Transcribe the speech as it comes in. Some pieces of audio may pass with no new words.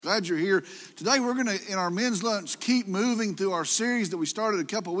glad you're here. Today we're going to, in our men's lunch, keep moving through our series that we started a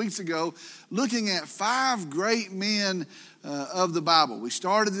couple weeks ago, looking at 5 great men of the Bible. We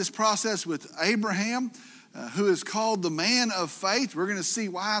started this process with Abraham, who is called the man of faith. We're going to see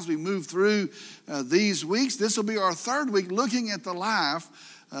why as we move through these weeks. This will be our 3rd week looking at the life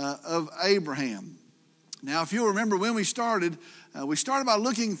of Abraham. Now, if you'll remember when we started by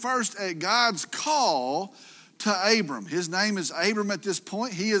looking first at God's call to Abram. His name is Abram at this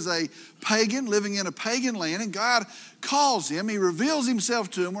point. He is a pagan living in a pagan land, and God calls him. He reveals himself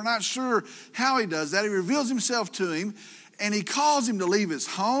to him. We're not sure how he does that. He reveals himself to him, and he calls him to leave his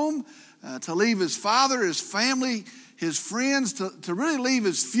home, to leave his father, his family, his friends, to really leave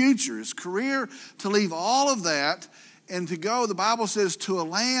his future, his career, to leave all of that, and to go, the Bible says, to a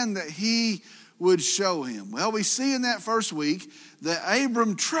land that he would show him. Well, we see in that first week that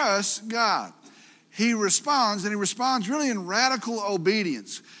Abram trusts God. He responds, and he responds really in radical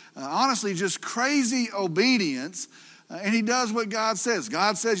obedience. Honestly, just crazy obedience. And he does what God says.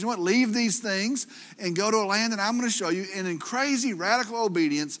 God says, you know what, leave these things and go to a land that I'm going to show you. And in crazy, radical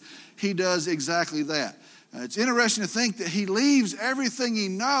obedience, he does exactly that. It's interesting to think that he leaves everything he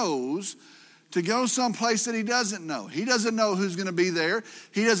knows to go someplace that he doesn't know. He doesn't know who's going to be there.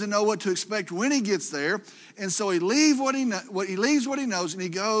 He doesn't know what to expect when he gets there. And so he leaves what he knows, and he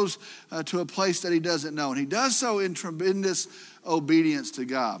goes to a place that he doesn't know. And he does so in tremendous obedience to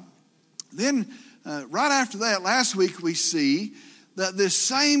God. Then right after that, last week we see that this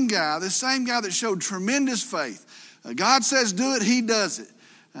same guy that showed tremendous faith, God says do it, he does it.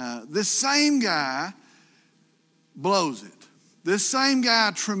 This same guy blows it. This same guy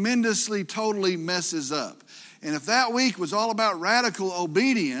tremendously, totally messes up. And if that week was all about radical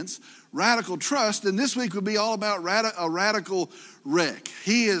obedience, radical trust, then this week would be all about a radical wreck.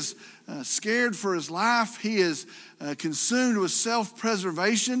 He is scared for his life. He is consumed with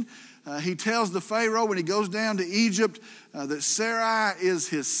self-preservation. He tells the Pharaoh when he goes down to Egypt that Sarai is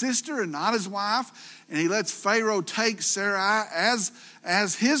his sister and not his wife. And he lets Pharaoh take Sarai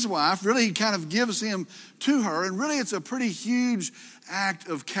as his wife. Really, he kind of gives him to her. And really, it's a pretty huge act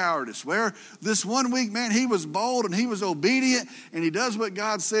of cowardice. Where this one week, man, he was bold and he was obedient. And he does what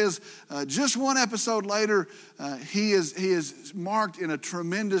God says. Just one episode later, he is marked in a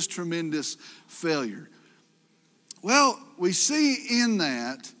tremendous, tremendous failure. Well, we see in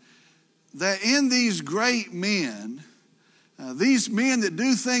that in these great men, these men that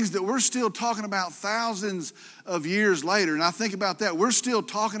do things that we're still talking about thousands of years later, and I think about that, we're still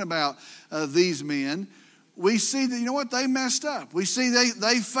talking about these men. We see that, you know what, they messed up. We see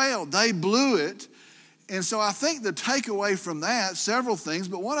they failed, they blew it. And so I think the takeaway from that, several things,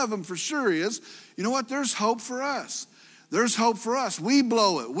 but one of them for sure is, you know what, there's hope for us. There's hope for us. We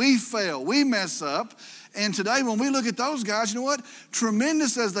blow it, we fail, we mess up. And today when we look at those guys, you know what,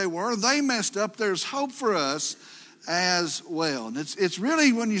 tremendous as they were, they messed up. There's hope for us as well. And it's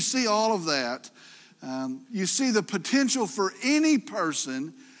really when you see all of that, you see the potential for any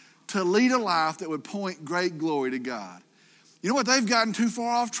person to lead a life that would point great glory to God. You know what? They've gotten too far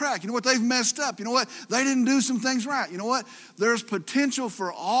off track. You know what? They've messed up. You know what? They didn't do some things right. You know what? There's potential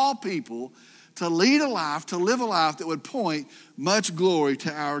for all people to lead a life, to live a life that would point much glory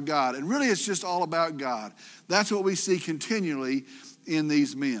to our God. And really, it's just all about God. That's what we see continually in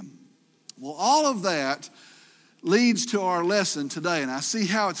these men. Well, all of that leads to our lesson today, and I see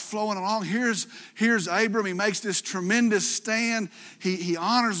how it's flowing along. Here's Abram. He makes this tremendous stand. He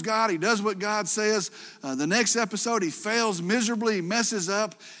honors God. He does what God says. The next episode, he fails miserably. He messes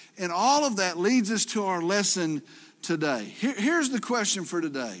up, and all of that leads us to our lesson today. Here's the question for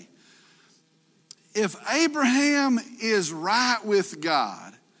today. If Abraham is right with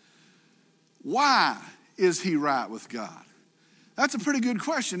God, why is he right with God? That's a pretty good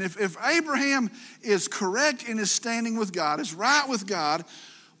question. If Abraham is correct in his standing with God, is right with God,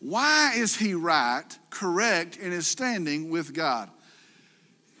 why is he right, correct in his standing with God?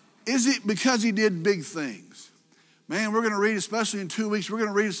 Is it because he did big things? Man, we're going to read, especially in 2 weeks, we're going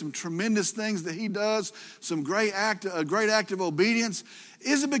to read some tremendous things that he does, a great act of obedience.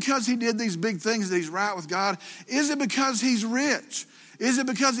 Is it because he did these big things that he's right with God? Is it because he's rich? Is it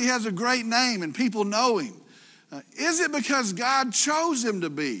because he has a great name and people know him? Is it because God chose him to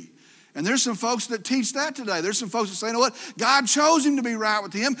be? And there's some folks that teach that today. There's some folks that say, you know what? God chose him to be right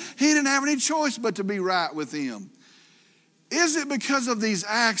with him. He didn't have any choice but to be right with him. Is it because of these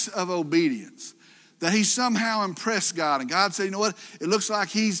acts of obedience that he somehow impressed God? And God said, you know what? It looks like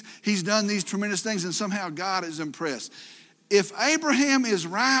he's done these tremendous things and somehow God is impressed. If Abraham is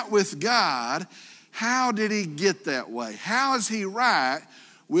right with God, how did he get that way? How is he right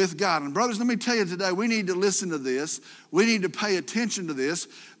with God. And brothers, let me tell you today, we need to listen to this. We need to pay attention to this,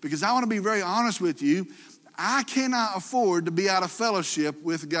 because I want to be very honest with you. I cannot afford to be out of fellowship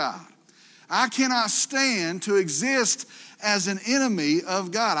with God. I cannot stand to exist as an enemy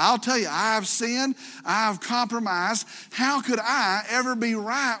of God. I'll tell you, I have sinned, I have compromised. How could I ever be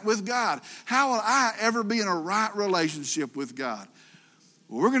right with God? How will I ever be in a right relationship with God?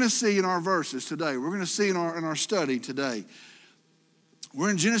 Well, we're going to see in our verses today, we're going to see in our study today. We're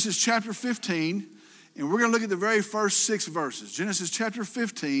in Genesis chapter 15, and we're going to look at the very first 6 verses. Genesis chapter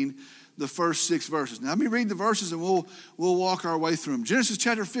 15, the first 6 verses. Now, let me read the verses, and we'll walk our way through them. Genesis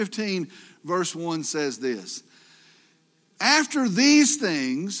chapter 15, verse 1 says this. After these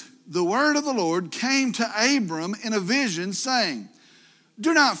things, the word of the Lord came to Abram in a vision, saying,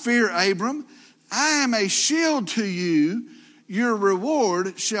 do not fear, Abram. I am a shield to you. Your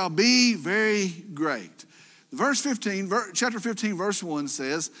reward shall be very great. Chapter 15, verse 1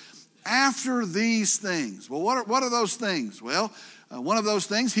 says, after these things. Well, what are those things? Well, one of those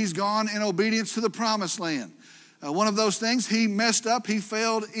things, he's gone in obedience to the promised land. One of those things, he messed up, he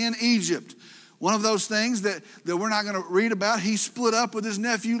failed in Egypt. One of those things that we're not going to read about, he split up with his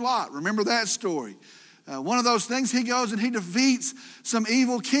nephew Lot. Remember that story. One of those things, he goes and he defeats some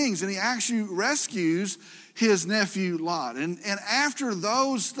evil kings, and he actually rescues his nephew Lot. And after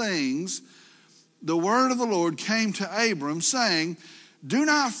those things, the word of the Lord came to Abram, saying, do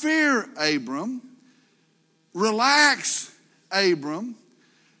not fear, Abram. Relax, Abram.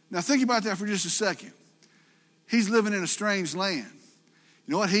 Now think about that for just a second. He's living in a strange land.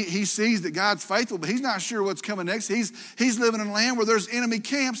 You know what? He sees that God's faithful, but he's not sure what's coming next. He's living in a land where there's enemy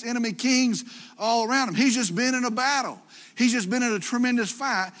camps, enemy kings all around him. He's just been in a battle. He's just been in a tremendous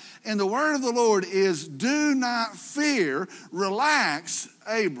fight. And the word of the Lord is, do not fear, relax,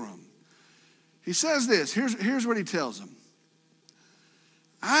 Abram. He says this. Here's what he tells him.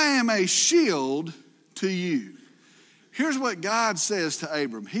 I am a shield to you. Here's what God says to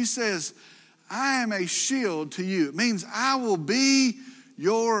Abram. He says, I am a shield to you. It means I will be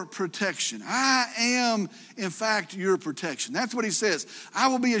your protection. I am, in fact, your protection. That's what he says. I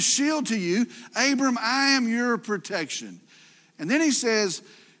will be a shield to you. Abram, I am your protection. And then he says,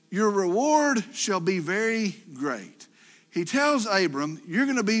 your reward shall be very great. He tells Abram, you're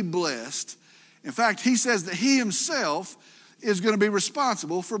going to be blessed. In fact, he says that he himself is going to be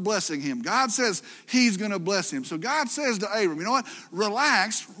responsible for blessing him. God says he's going to bless him. So God says to Abram, you know what?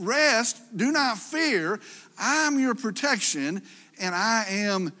 Relax, rest, do not fear. I'm your protection, and I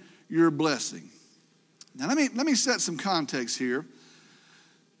am your blessing. Now let me set some context here.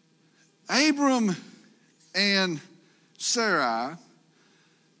 Abram and Sarai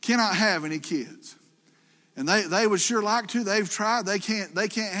cannot have any kids. And they would sure like to. They've tried. They can't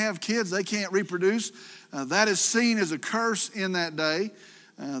have kids. They can't reproduce. That is seen as a curse in that day.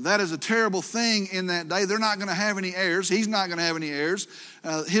 That is a terrible thing in that day. They're not going to have any heirs. He's not going to have any heirs.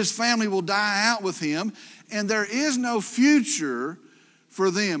 His family will die out with him. And there is no future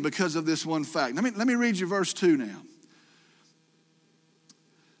for them because of this one fact. Let me read you verse 2 now.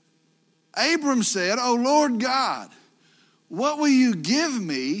 Abram said, O Lord God, what will you give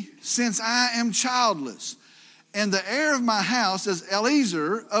me since I am childless? And the heir of my house is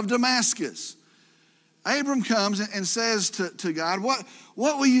Eliezer of Damascus. Abram comes and says to God, what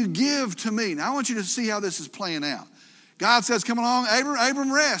will you give to me? Now I want you to see how this is playing out. God says, come along,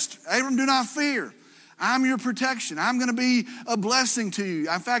 Abram, rest. Abram, do not fear. I'm your protection. I'm going to be a blessing to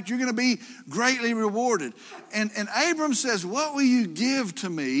you. In fact, you're going to be greatly rewarded. And Abram says, what will you give to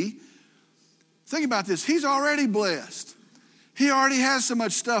me? Think about this. He's already blessed. He already has so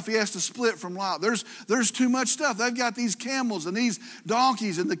much stuff he has to split from Lot. There's too much stuff. They've got these camels and these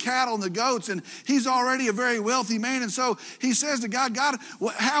donkeys and the cattle and the goats, and he's already a very wealthy man. And so he says to God, God,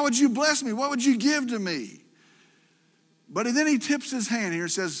 how would you bless me? What would you give to me? But then he tips his hand here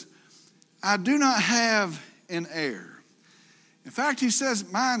and says, I do not have an heir. In fact, he says,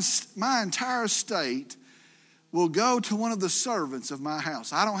 my entire estate will go to one of the servants of my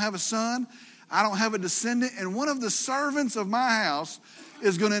house. I don't have a son. I don't have a descendant, and one of the servants of my house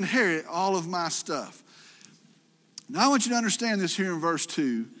is going to inherit all of my stuff. Now I want you to understand this here in verse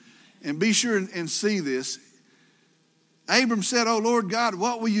 2, and be sure and see this. Abram said, O Lord God,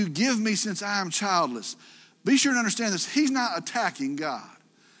 what will you give me since I am childless? Be sure to understand this. He's not attacking God.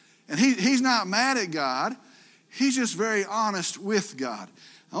 And he's not mad at God. He's just very honest with God.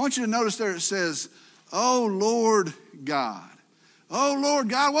 I want you to notice there it says, O Lord God. Oh, Lord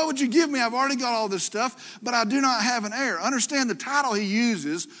God, what would you give me? I've already got all this stuff, but I do not have an heir. Understand the title he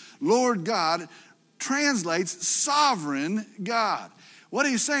uses, Lord God, translates sovereign God. What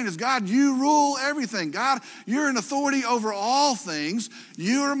he's saying is, God, you rule everything. God, you're in authority over all things.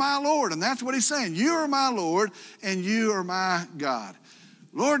 You are my Lord. And that's what he's saying. You are my Lord and you are my God.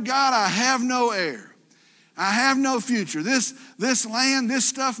 Lord God, I have no heir. I have no future. This land, this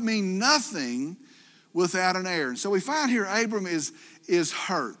stuff mean nothing without an heir. And so we find here Abram is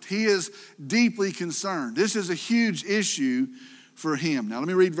hurt. He is deeply concerned. This is a huge issue for him. Now let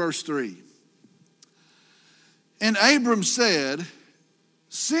me read verse 3. And Abram said,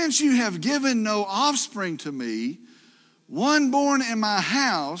 since you have given no offspring to me, one born in my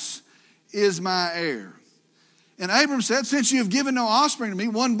house is my heir. And Abram said, since you have given no offspring to me,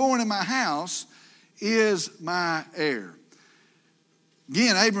 one born in my house is my heir.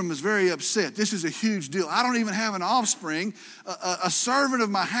 Again, Abram is very upset. This is a huge deal. I don't even have an offspring. A servant of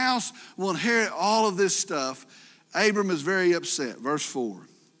my house will inherit all of this stuff. Abram is very upset. Verse 4.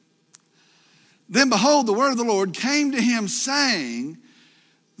 Then behold, the word of the Lord came to him saying,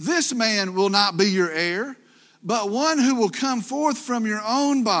 this man will not be your heir, but one who will come forth from your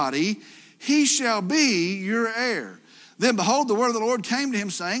own body, he shall be your heir. Then behold, the word of the Lord came to him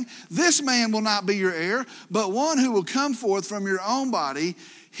saying, this man will not be your heir, but one who will come forth from your own body,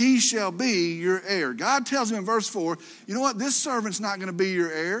 he shall be your heir. God tells him in verse 4, you know what? This servant's not going to be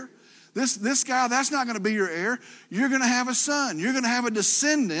your heir. This guy, that's not going to be your heir. You're going to have a son. You're going to have a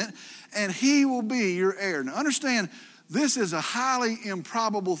descendant, and he will be your heir. Now understand, this is a highly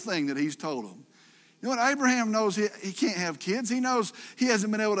improbable thing that he's told him. You know what? Abraham knows he can't have kids. He knows he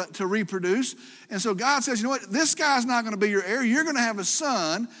hasn't been able to reproduce. And so God says, you know what? This guy's not going to be your heir. You're going to have a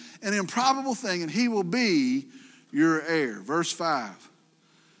son, an improbable thing, and he will be your heir. Verse 5.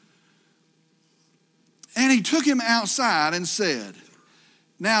 And he took him outside and said,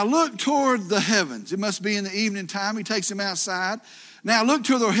 now look toward the heavens. It must be in the evening time. He takes him outside. Now look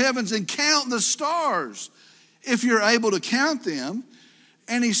toward the heavens and count the stars, if you're able to count them.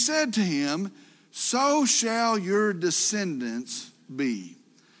 And he said to him, so shall your descendants be.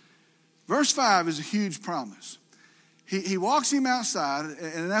 Verse 5 is a huge promise. He walks him outside,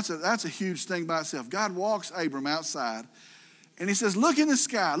 and that's a huge thing by itself. God walks Abram outside, and he says, look in the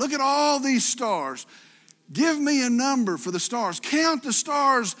sky. Look at all these stars. Give me a number for the stars. Count the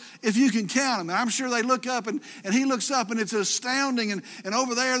stars if you can count them. And I'm sure they look up, and he looks up, and it's astounding. And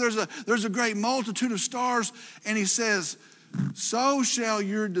over there, there's a great multitude of stars. And he says, so shall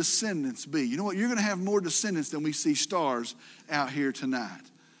your descendants be. You know what? You're going to have more descendants than we see stars out here tonight.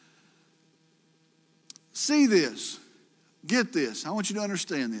 See this. Get this. I want you to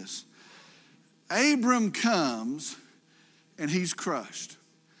understand this. Abram comes, and he's crushed.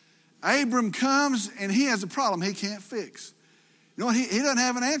 Abram comes and he has a problem he can't fix. You know what? He doesn't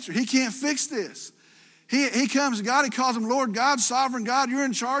have an answer. He can't fix this. He comes to God. He calls him Lord God, sovereign God. You're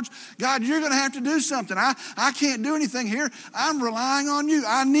in charge. God, you're going to have to do something. I can't do anything here. I'm relying on you.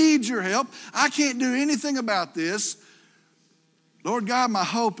 I need your help. I can't do anything about this. Lord God, my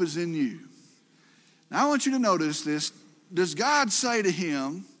hope is in you. Now I want you to notice this. Does God say to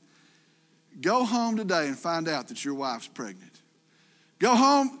him, go home today and find out that your wife's pregnant? Go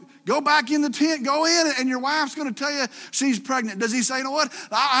home. Go back in the tent, go in, and your wife's going to tell you she's pregnant. Does he say, you know what?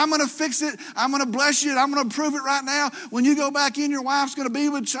 I'm going to fix it. I'm going to bless you. I'm going to prove it right now. When you go back in, your wife's going to be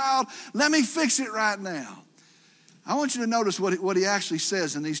with child. Let me fix it right now. I want you to notice what he actually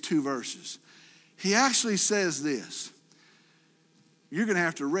says in these two verses. He actually says this. You're going to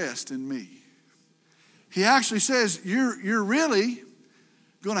have to rest in me. He actually says, you're really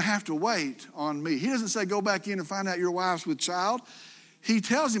going to have to wait on me. He doesn't say, go back in and find out your wife's with child. He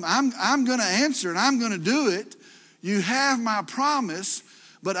tells him, I'm going to answer and I'm going to do it. You have my promise,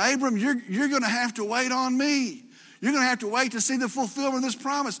 but Abram, you're going to have to wait on me. You're going to have to wait to see the fulfillment of this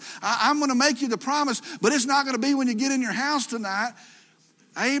promise. I'm going to make you the promise, but it's not going to be when you get in your house tonight.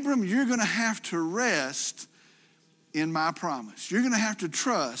 Abram, you're going to have to rest in my promise. You're going to have to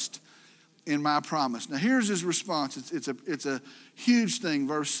trust in my promise. Now here's his response. It's a huge thing,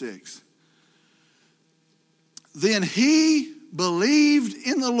 verse 6. Then he believed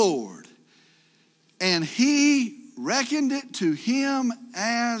in the Lord, and he reckoned it to him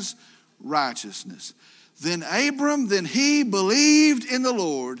as righteousness. Then he believed in the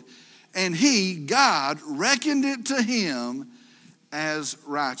Lord, and God, reckoned it to him as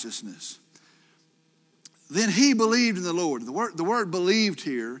righteousness. Then he believed in the Lord. The word believed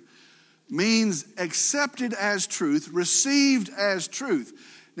here means accepted as truth, received as truth.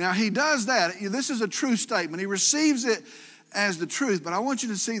 Now he does that. This is a true statement. He receives it as the truth, but I want you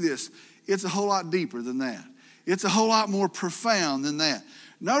to see this. It's a whole lot deeper than that. It's a whole lot more profound than that.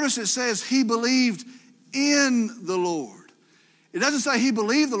 Notice it says he believed in the Lord. It doesn't say he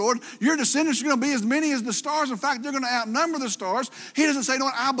believed the Lord. Your descendants are going to be as many as the stars. In fact, they're going to outnumber the stars. He doesn't say, no,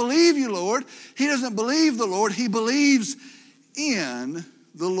 I believe you, Lord. He doesn't believe the Lord. He believes in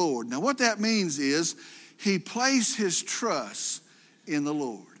the Lord. Now, what that means is he placed his trust in the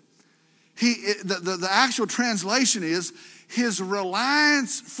Lord. The actual translation is his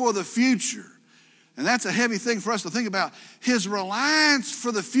reliance for the future. And that's a heavy thing for us to think about. His reliance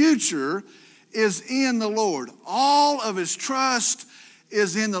for the future is in the Lord. All of his trust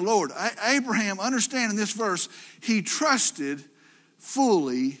is in the Lord. Abraham, understand in this verse, he trusted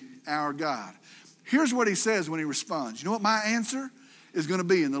fully our God. Here's what he says when he responds. You know what my answer is going to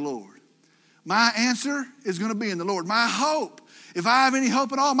be in the Lord? My answer is going to be in the Lord. My hope, if I have any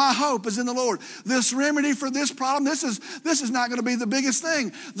hope at all, my hope is in the Lord. This remedy for this problem, this is not going to be the biggest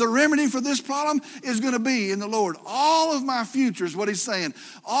thing. The remedy for this problem is going to be in the Lord. All of my future is what he's saying.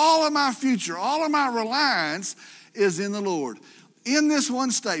 All of my future, all of my reliance is in the Lord. In this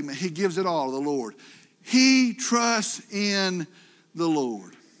one statement, he gives it all to the Lord. He trusts in the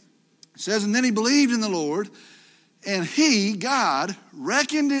Lord. It says, and then he believed in the Lord, and he, God,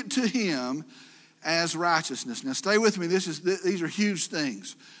 reckoned it to him as righteousness. Now stay with me. These are huge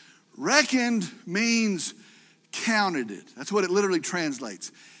things. Reckoned means counted it. That's what it literally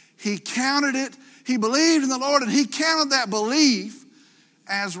translates. He counted it. He believed in the Lord, and he counted that belief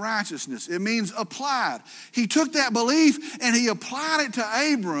as righteousness. It means applied. He took that belief and he applied it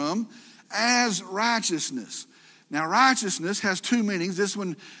to Abram as righteousness. Now, righteousness has two meanings. This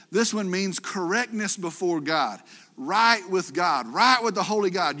one means correctness before God. Right with God, right with the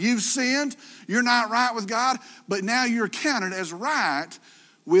holy God. You've sinned, you're not right with God, but now you're counted as right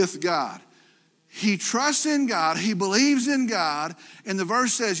with God. He trusts in God, he believes in God, and the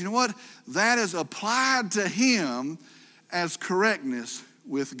verse says, you know what? That is applied to him as correctness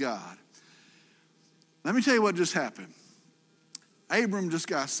with God. Let me tell you what just happened. Abram just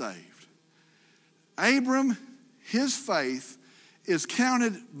got saved. Abram, his faith is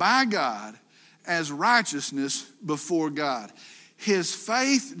counted by God as righteousness before God. His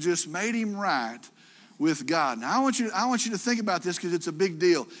faith just made him right with God. Now, I want you to think about this because it's a big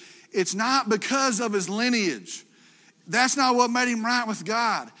deal. It's not because of his lineage. That's not what made him right with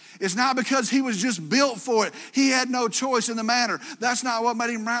God. It's not because he was just built for it. He had no choice in the matter. That's not what made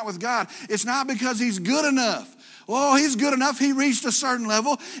him right with God. It's not because he's good enough. Oh, he's good enough. He reached a certain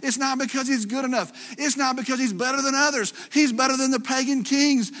level. It's not because he's good enough. It's not because he's better than others. He's better than the pagan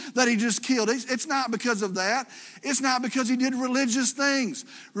kings that he just killed. It's not because of that. It's not because he did religious things.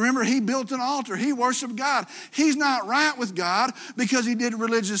 Remember, he built an altar. He worshiped God. He's not right with God because he did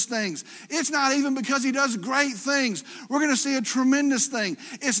religious things. It's not even because he does great things. We're going to see a tremendous thing.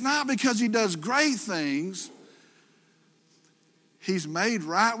 It's not because he does great things. He's made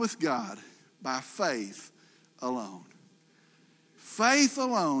right with God by faith alone. Faith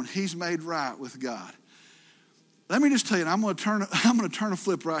alone, he's made right with God. Let me just tell you, I'm going to turn a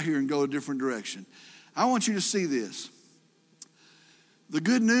flip right here and go a different direction. I want you to see this. The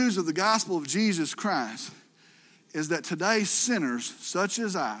good news of the gospel of Jesus Christ is that today sinners, such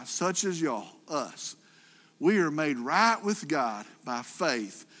as I, such as y'all, us, we are made right with God by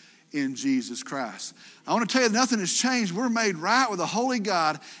faith in Jesus Christ. I want to tell you, nothing has changed. We're made right with a holy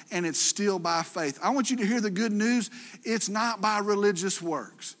God, and it's still by faith. I want you to hear the good news. It's not by religious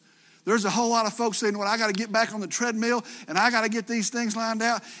works. There's a whole lot of folks saying, well, I got to get back on the treadmill, and I got to get these things lined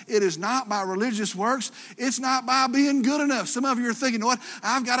out. It is not by religious works. It's not by being good enough. Some of you are thinking, what?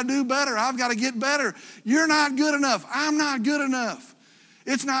 I've got to do better. I've got to get better. You're not good enough. I'm not good enough.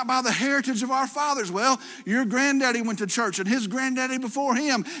 It's not by the heritage of our fathers. Well, your granddaddy went to church and his granddaddy before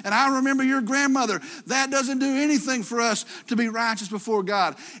him, and I remember your grandmother. That doesn't do anything for us to be righteous before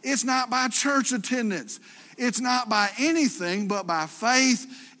God. It's not by church attendance. It's not by anything but by faith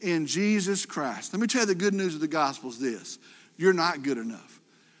in Jesus Christ. Let me tell you the good news of the gospel is this. You're not good enough.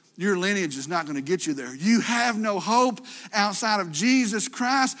 Your lineage is not going to get you there. You have no hope outside of Jesus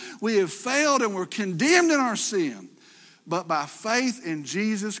Christ. We have failed and we're condemned in our sin. But by faith in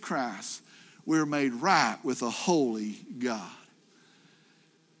Jesus Christ, we're made right with a holy God.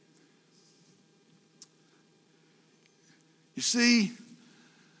 You see,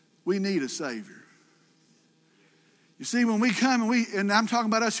 we need a Savior. You see, when we come and I'm talking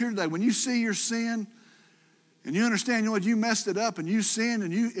about us here today, when you see your sin and you understand, you know what, you messed it up and you sinned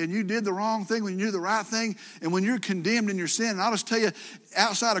and you did the wrong thing when you knew the right thing, and when you're condemned in your sin, and I'll just tell you,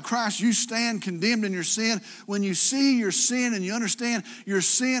 outside of Christ, you stand condemned in your sin. When you see your sin and you understand your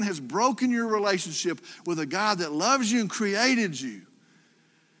sin has broken your relationship with a God that loves you and created you,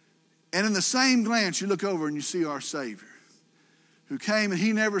 and in the same glance, you look over and you see our Savior, who came and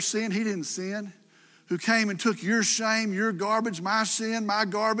he never sinned, he didn't sin, who came and took your shame, your garbage, my sin, my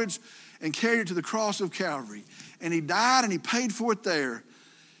garbage, and carried it to the cross of Calvary. And he died and he paid for it there.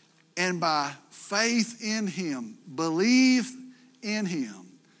 And by faith in him, believe in him,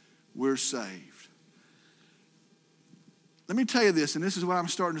 we're saved. Let me tell you this, and this is what I'm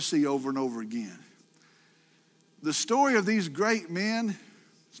starting to see over and over again. The story of these great men,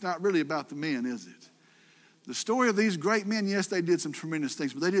 it's not really about the men, is it? The story of these great men, yes, they did some tremendous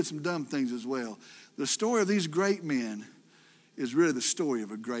things, but they did some dumb things as well. The story of these great men is really the story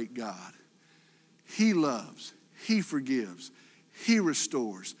of a great God. He loves, he forgives, he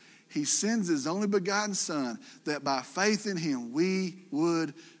restores. He sends his only begotten Son that by faith in him we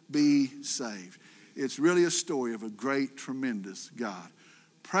would be saved. It's really a story of a great, tremendous God.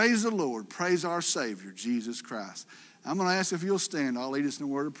 Praise the Lord. Praise our Savior, Jesus Christ. I'm going to ask if you'll stand. I'll lead us in a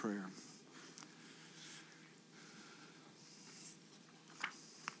word of prayer.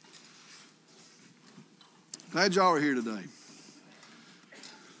 Glad y'all are here today.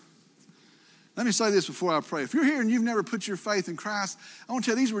 Let me say this before I pray. If you're here and you've never put your faith in Christ, I want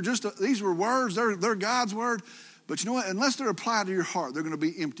to tell you these were words. They're God's word. But you know what? Unless they're applied to your heart, they're going to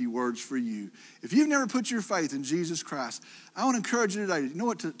be empty words for you. If you've never put your faith in Jesus Christ, I want to encourage you today, you know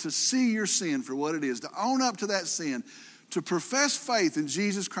what, to see your sin for what it is, to own up to that sin, to profess faith in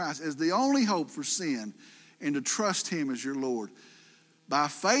Jesus Christ as the only hope for sin, and to trust him as your Lord. By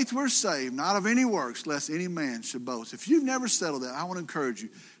faith we're saved, not of any works, lest any man should boast. If you've never settled that, I want to encourage you,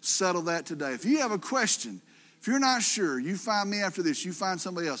 settle that today. If you have a question, if you're not sure, you find me after this, you find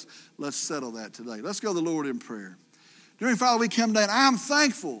somebody else, let's settle that today. Let's go to the Lord in prayer. Dear Father, we come today, and I'm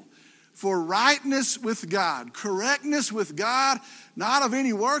thankful for rightness with God, correctness with God, not of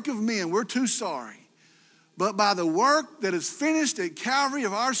any work of men. We're too sorry. But by the work that is finished at Calvary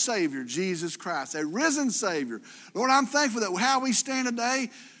of our Savior, Jesus Christ, a risen Savior. Lord, I'm thankful that how we stand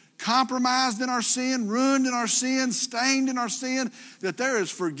today, compromised in our sin, ruined in our sin, stained in our sin, that there is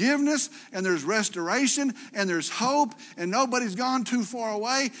forgiveness and there's restoration and there's hope and nobody's gone too far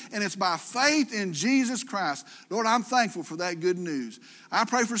away, and it's by faith in Jesus Christ. Lord, I'm thankful for that good news. I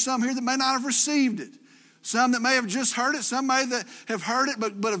pray for some here that may not have received it. Some that may have just heard it, some may that have heard it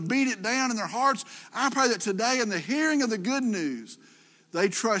but have beat it down in their hearts. I pray that today in the hearing of the good news, they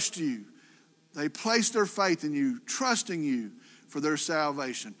trust you. They place their faith in you, trusting you for their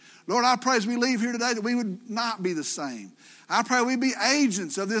salvation. Lord, I pray as we leave here today that we would not be the same. I pray we be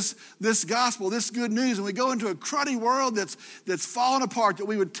agents of this gospel, this good news, and we go into a cruddy world that's fallen apart, that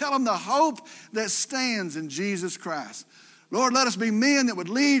we would tell them the hope that stands in Jesus Christ. Lord, let us be men that would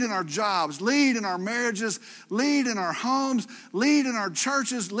lead in our jobs, lead in our marriages, lead in our homes, lead in our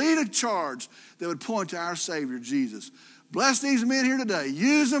churches, lead a charge that would point to our Savior, Jesus. Bless these men here today.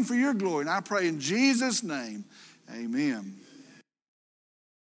 Use them for your glory. And I pray in Jesus' name, amen.